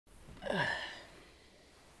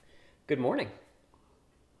Good morning.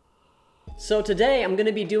 So today I'm going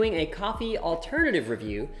to be doing a coffee alternative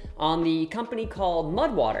review on the company called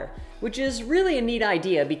Mudwater, which is really a neat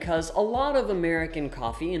idea because a lot of American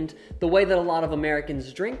coffee and the way that a lot of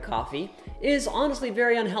Americans drink coffee is honestly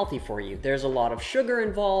very unhealthy for you. There's a lot of sugar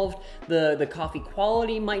involved, the coffee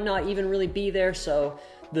quality might not even really be there, so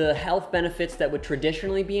the health benefits that would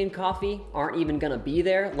traditionally be in coffee aren't even going to be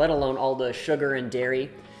there, let alone all the sugar and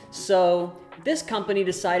dairy. So this company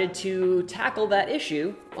decided to tackle that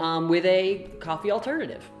issue with a coffee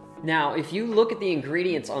alternative. Now, if you look at the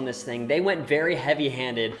ingredients on this thing, they went very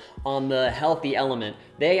heavy-handed on the healthy element.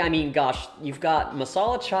 Gosh, you've got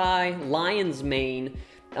masala chai, lion's mane,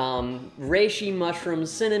 reishi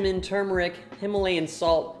mushrooms, cinnamon, turmeric, Himalayan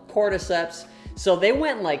salt, cordyceps. So they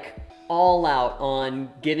went like all out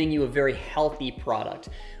on giving you a very healthy product,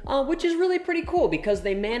 which is really pretty cool because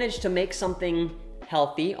they managed to make something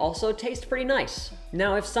healthy also taste pretty nice.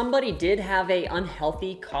 Now, if somebody did have a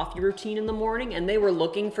unhealthy coffee routine in the morning and they were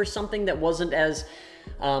looking for something that wasn't as,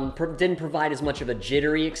 didn't provide as much of a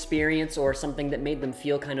jittery experience or something that made them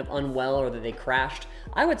feel kind of unwell or that they crashed,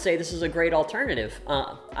 I would say this is a great alternative.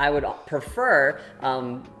 I would prefer,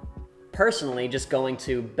 personally, just going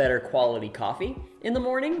to better quality coffee in the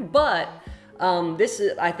morning, but this,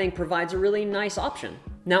 I think, provides a really nice option.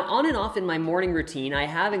 Now, on and off in my morning routine, I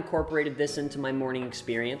have incorporated this into my morning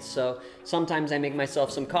experience. So sometimes I make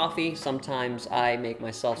myself some coffee, sometimes I make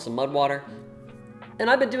myself some mud water.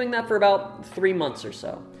 And I've been doing that for about 3 months or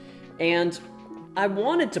so. And I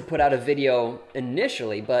wanted to put out a video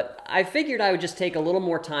initially, but I figured I would just take a little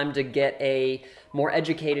more time to get a more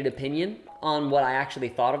educated opinion on what I actually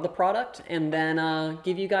thought of the product and then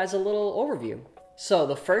give you guys a little overview. So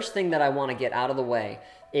the first thing that I want to get out of the way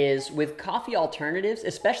is with coffee alternatives,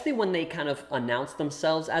 especially when they kind of announce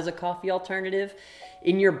themselves as a coffee alternative,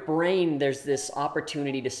 in your brain there's this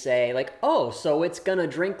opportunity to say like, oh, so it's gonna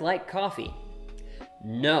drink like coffee.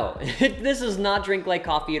 No, this is not drink like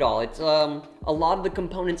coffee at all. It's a lot of the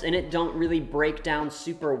components in it don't really break down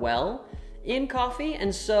super well in coffee,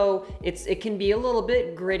 and so it can be a little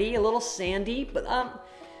bit gritty, a little sandy, but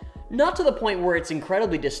not to the point where it's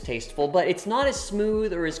incredibly distasteful, but it's not as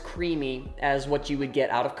smooth or as creamy as what you would get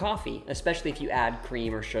out of coffee, especially if you add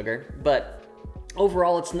cream or sugar. But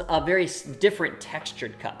overall, it's a very different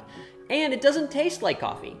textured cup. And it doesn't taste like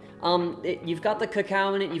coffee. You've got the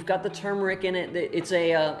cacao in it, you've got the turmeric in it,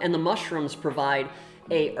 and the mushrooms provide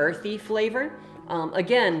a earthy flavor.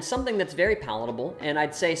 Again, something that's very palatable, and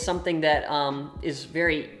I'd say something that is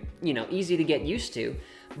very, easy to get used to.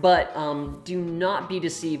 But do not be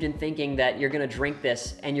deceived in thinking that you're gonna drink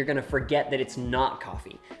this and you're gonna forget that it's not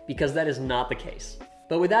coffee, because that is not the case.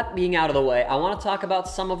 But with that being out of the way, I wanna talk about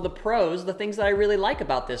some of the pros, the things that I really like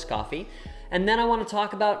about this coffee, and then I wanna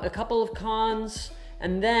talk about a couple of cons,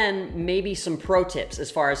 and then maybe some pro tips as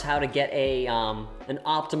far as how to get an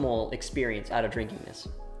optimal experience out of drinking this.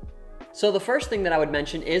 So the first thing that I would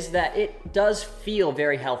mention is that it does feel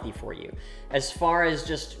very healthy for you. As far as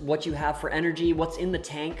just what you have for energy, what's in the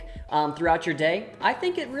tank throughout your day, I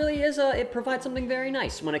think it really is it provides something very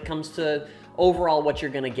nice when it comes to overall what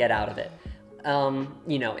you're gonna get out of it.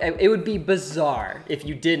 It would be bizarre if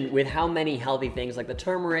you didn't, with how many healthy things like the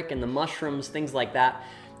turmeric and the mushrooms, things like that.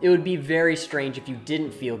 It would be very strange if you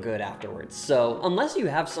didn't feel good afterwards. So unless you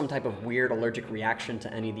have some type of weird allergic reaction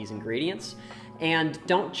to any of these ingredients, and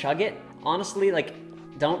don't chug it, honestly,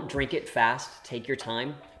 don't drink it fast, take your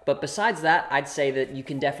time. But besides that, I'd say that you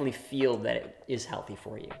can definitely feel that it is healthy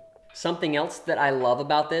for you. Something else that I love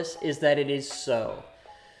about this is that it is so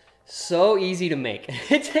easy to make.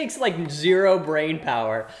 It takes like zero brain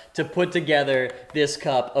power to put together this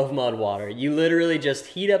cup of mud water. You literally just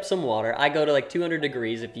heat up some water. I go to like 200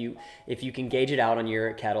 degrees if you can gauge it out on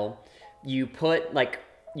your kettle. You put like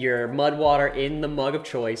your mud water in the mug of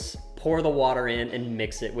choice, pour the water in and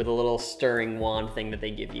mix it with a little stirring wand thing that they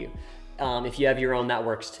give you. If you have your own, that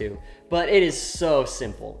works too. But it is so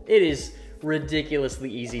simple. It is ridiculously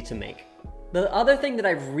easy to make. The other thing that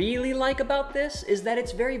I really like about this is that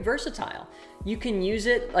it's very versatile. You can use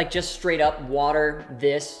it like just straight up water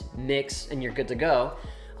this, mix, and you're good to go.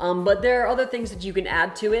 But there are other things that you can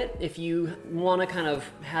add to it if you want to kind of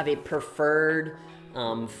have a preferred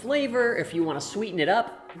flavor, if you want to sweeten it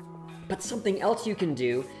up. But something else you can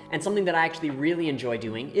do, and something that I actually really enjoy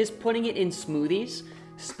doing, is putting it in smoothies,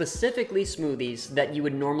 specifically smoothies that you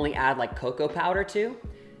would normally add like cocoa powder to.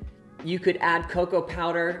 You could add cocoa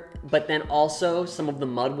powder, but then also some of the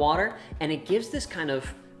mud water, and it gives this kind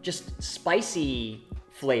of just spicy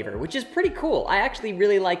flavor, which is pretty cool. I actually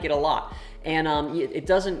really like it a lot. And it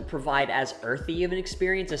doesn't provide as earthy of an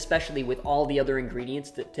experience, especially with all the other ingredients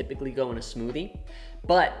that typically go in a smoothie.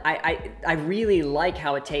 But I really like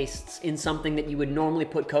how it tastes in something that you would normally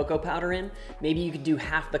put cocoa powder in. Maybe you could do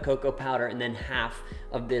half the cocoa powder and then half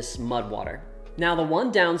of this mud water. Now the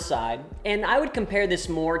one downside, and I would compare this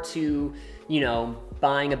more to, you know,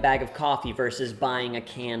 buying a bag of coffee versus buying a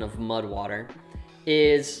can of mud water,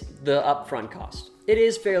 is the upfront cost. It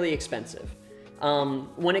is fairly expensive.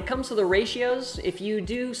 When it comes to the ratios, if you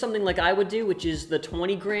do something like I would do, which is the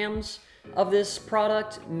 20 grams of this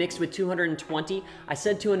product mixed with 220, I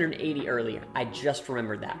said 280 earlier, I just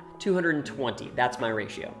remembered that. 220, that's my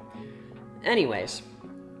ratio. Anyways,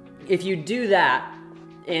 if you do that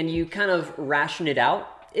and you kind of ration it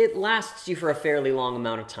out, it lasts you for a fairly long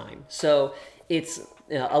amount of time. So it's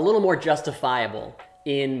a little more justifiable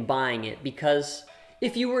in buying it, because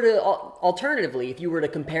if you were to, alternatively, if you were to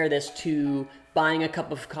compare this to buying a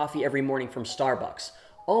cup of coffee every morning from Starbucks,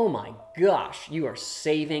 oh my gosh, you are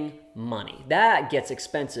saving money. That gets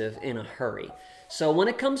expensive in a hurry. So when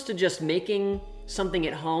it comes to just making something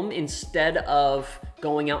at home instead of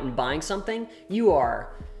going out and buying something,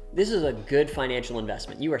 this is a good financial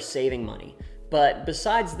investment. You are saving money. But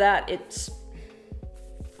besides that,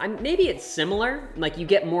 maybe it's similar, like you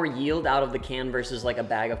get more yield out of the can versus like a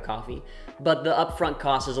bag of coffee, but the upfront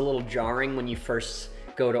cost is a little jarring when you first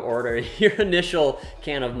go to order your initial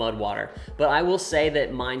can of mud water. But I will say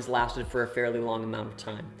that mine's lasted for a fairly long amount of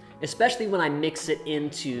time, especially when I mix it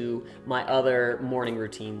into my other morning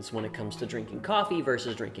routines when it comes to drinking coffee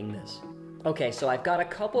versus drinking this. Okay, so I've got a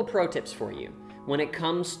couple pro tips for you when it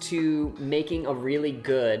comes to making a really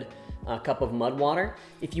good cup of mud water.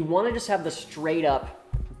 If you want to just have the straight up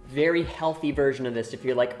very healthy version of this, if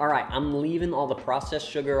you're like, all right, I'm leaving all the processed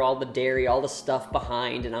sugar, all the dairy, all the stuff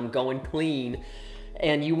behind, and I'm going clean,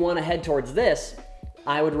 and you want to head towards this,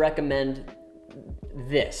 I would recommend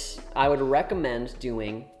this. I would recommend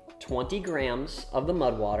doing 20 grams of the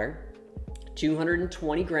mud water,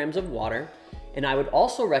 220 grams of water, and I would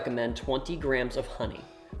also recommend 20 grams of honey.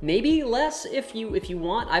 Maybe less if you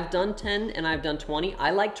want. I've done 10 and I've done 20. I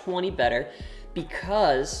like 20 better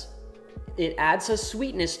because it adds a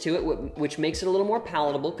sweetness to it, which makes it a little more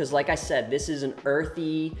palatable, because like I said, this is an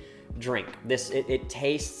earthy drink. It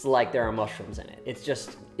tastes like there are mushrooms in it.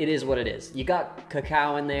 It is what it is. You got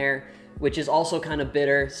cacao in there, which is also kind of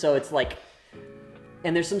bitter, so it's like,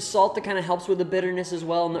 and there's some salt that kind of helps with the bitterness as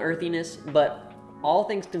well and the earthiness, but all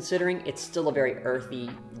things considering, it's still a very earthy,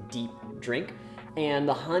 deep drink, and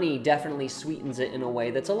the honey definitely sweetens it in a way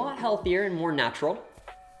that's a lot healthier and more natural.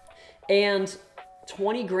 And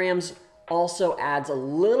 20 grams also adds a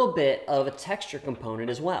little bit of a texture component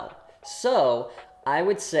as well. So I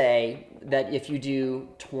would say that if you do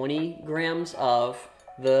 20 grams of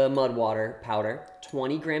the mud water powder,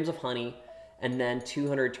 20 grams of honey, and then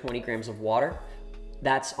 220 grams of water,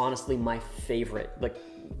 that's honestly my favorite. Like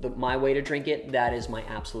my way to drink it, that is my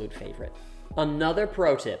absolute favorite. Another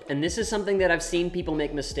pro tip, and this is something that I've seen people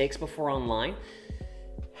make mistakes before online,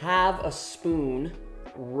 have a spoon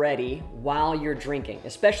ready while you're drinking,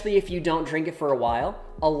 especially if you don't drink it for a while.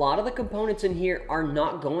 A lot of the components in here are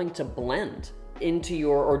not going to blend into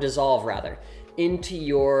or dissolve rather, into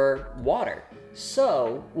your water.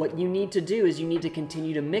 So what you need to do is you need to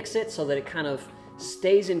continue to mix it so that it kind of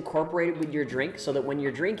stays incorporated with your drink, so that when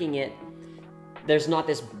you're drinking it, there's not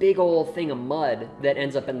this big old thing of mud that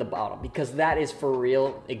ends up in the bottle, because that is for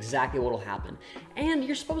real exactly what will happen. And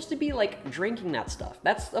you're supposed to be like drinking that stuff.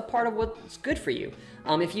 That's a part of what's good for you.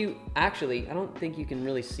 If you actually, I don't think you can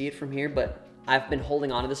really see it from here, but I've been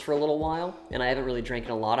holding on to this for a little while and I haven't really drank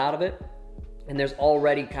a lot out of it. And there's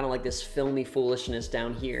already kind of like this filmy foolishness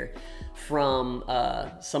down here from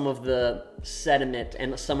some of the sediment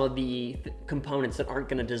and some of the components that aren't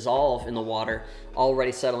going to dissolve in the water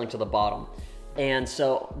already settling to the bottom. And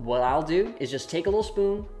so what I'll do is just take a little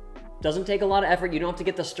spoon. Doesn't take a lot of effort. You don't have to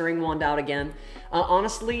get the stirring wand out again.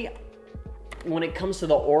 Honestly, when it comes to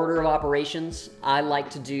the order of operations, I like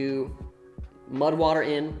to do mud water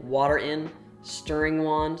in, stirring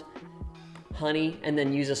wand, honey, and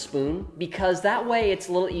then use a spoon, because that way it's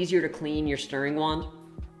a little easier to clean your stirring wand.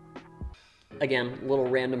 Again, a little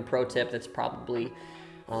random pro tip that's probably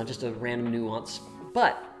just a random nuance.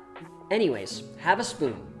 But anyways, have a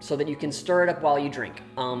spoon so that you can stir it up while you drink.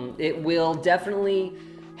 It will definitely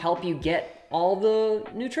help you get all the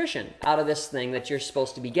nutrition out of this thing that you're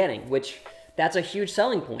supposed to be getting, which that's a huge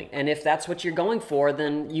selling point. And if that's what you're going for,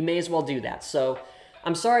 then you may as well do that. So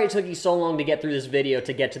I'm sorry it took you so long to get through this video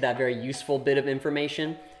to get to that very useful bit of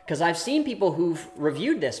information, because I've seen people who've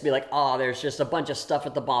reviewed this be like, oh, there's just a bunch of stuff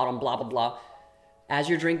at the bottom, blah, blah, blah. As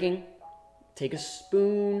you're drinking, take a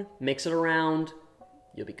spoon, mix it around,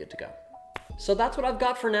 you'll be good to go. So that's what I've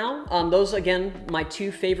got for now. Those, again, my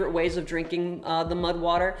 2 favorite ways of drinking the mud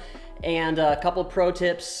water. And a couple pro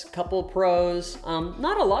tips, couple pros,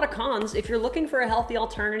 not a lot of cons. If you're looking for a healthy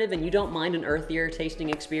alternative and you don't mind an earthier tasting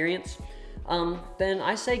experience, then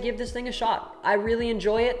I say give this thing a shot. I really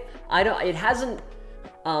enjoy it. It hasn't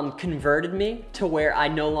converted me to where I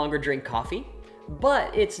no longer drink coffee,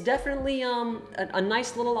 but it's definitely a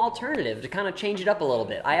nice little alternative to kind of change it up a little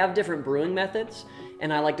bit. I have different brewing methods,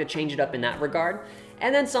 and I like to change it up in that regard.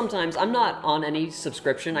 And then sometimes, I'm not on any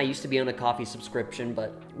subscription. I used to be on a coffee subscription,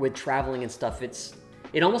 but with traveling and stuff,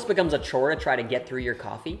 it almost becomes a chore to try to get through your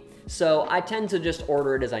coffee. So I tend to just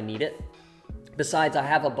order it as I need it. Besides, I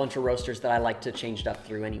have a bunch of roasters that I like to change it up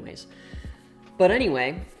through anyways. But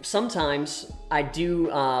anyway, sometimes I do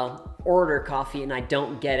order coffee and I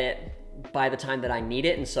don't get it by the time that I need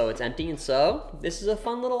it, and so it's empty, and so this is a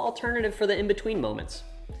fun little alternative for the in-between moments.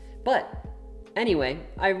 But anyway,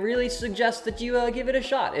 I really suggest that you give it a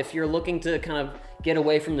shot if you're looking to kind of get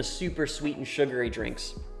away from the super sweet and sugary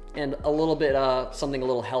drinks and a little bit something a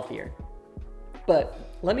little healthier. But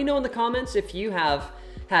let me know in the comments if you have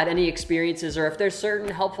had any experiences or if there's certain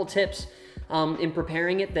helpful tips in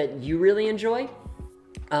preparing it that you really enjoy.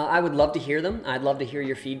 I would love to hear them. I'd love to hear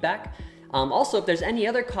your feedback. Also, if there's any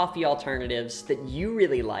other coffee alternatives that you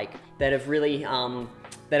really like that have really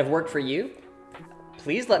that have worked for you,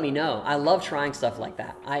 please let me know. I love trying stuff like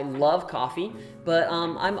that. I love coffee, but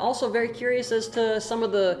I'm also very curious as to some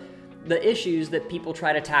of the issues that people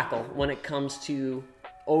try to tackle when it comes to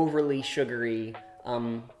overly sugary,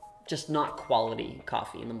 just not quality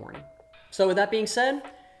coffee in the morning. So with that being said,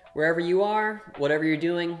 wherever you are, whatever you're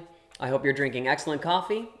doing, I hope you're drinking excellent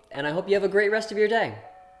coffee, and I hope you have a great rest of your day.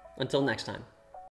 Until next time.